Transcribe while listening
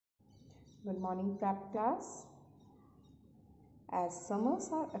Good morning, prep class. As summers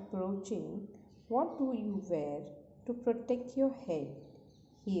are approaching, what do you wear to protect your head,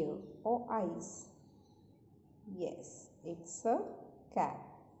 hair, or eyes? Yes, it's a cap.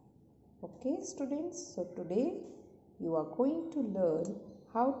 Okay, students, so today you are going to learn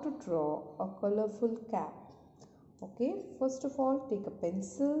how to draw a colorful cap. Okay, first of all, take a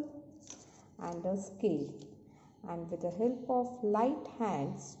pencil and a scale, and with the help of light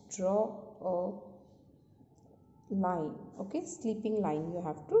hands, draw a line. Okay, sleeping line you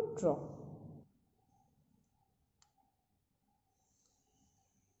have to draw.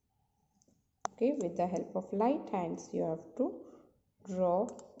 Okay, with the help of light hands you have to draw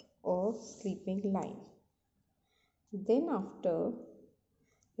a sleeping line. Then after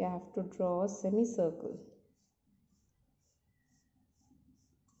you have to draw a semicircle.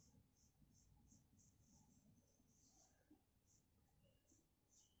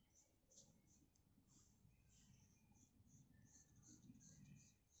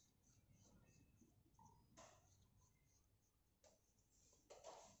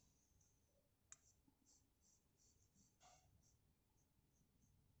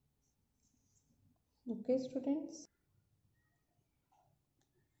 Okay, students,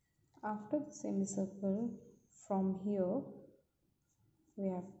 after the semicircle, from here we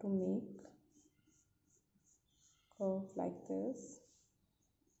have to make curve like this.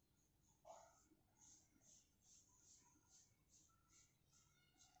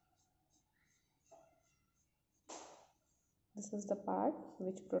 This is the part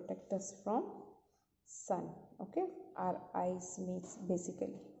which protect us from sun. Okay, our eyes means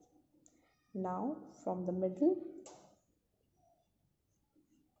basically. Now from the middle,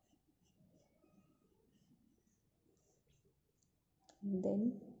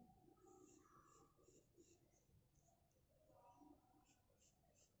 then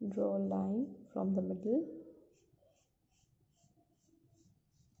draw a line from the middle.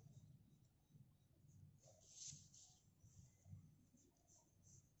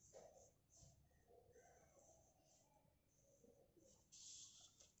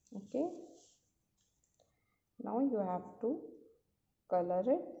 Okay, now you have to color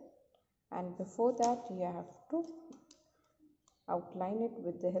it, and before that you have to outline it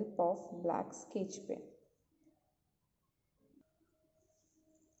with the help of black sketch pen.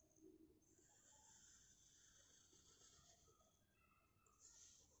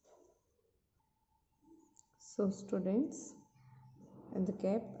 So students, in the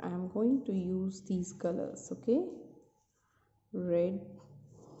cap I am going to use these colors. Okay, red,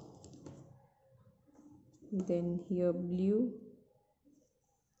 then here blue,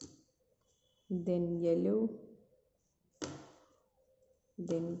 then yellow,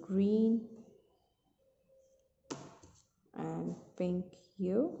 then green, and pink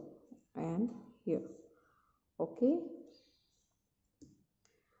here and here. Okay,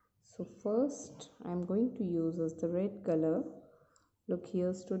 so first I am going to use as the red color. Look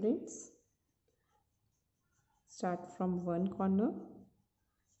here students, start from one corner,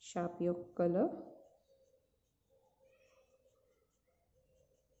 sharp your color,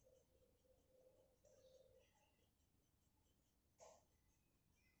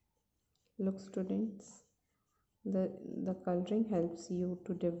 look students, the coloring helps you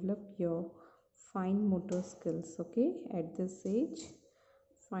to develop your fine motor skills. Okay, at this age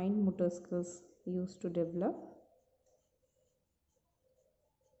fine motor skills used to develop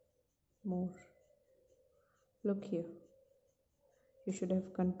more. Look here, you should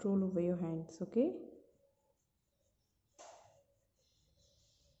have control over your hands. Okay,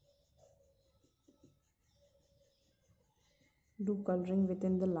 do coloring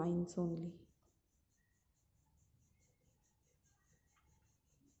within the lines only.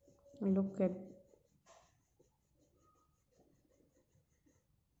 Look at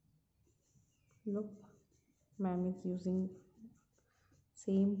look, ma'am is using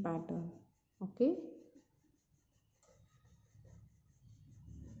same pattern. Okay,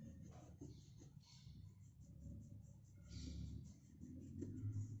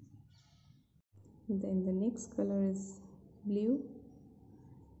 then the next color is blue.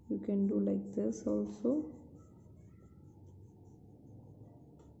 You can do like this also.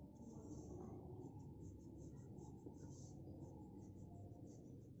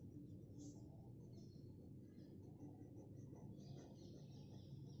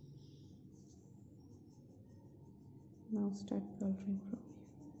 Now start coloring from here.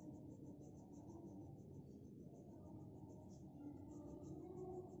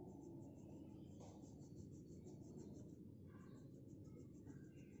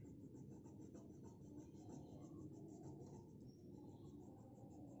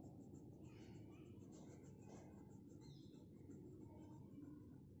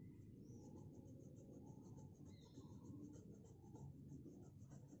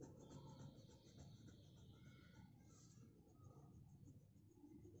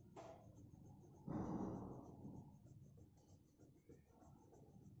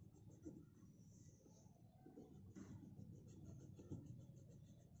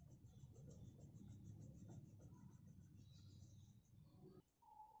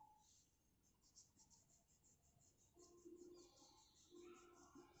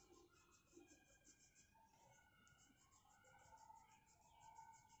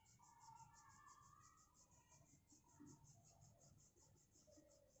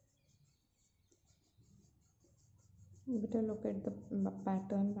 better look at the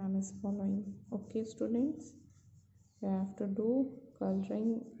pattern ma'am is following. Okay students, you have to do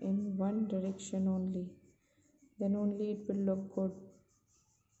coloring in one direction only, then only it will look good.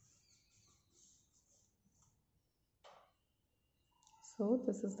 So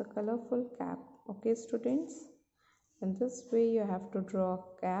this is the colorful cap. Okay students, in this way you have to draw a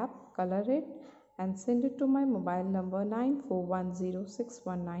cap, color it and send it to my mobile number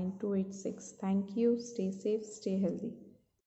 9410619286. Thank you. Stay safe, stay healthy.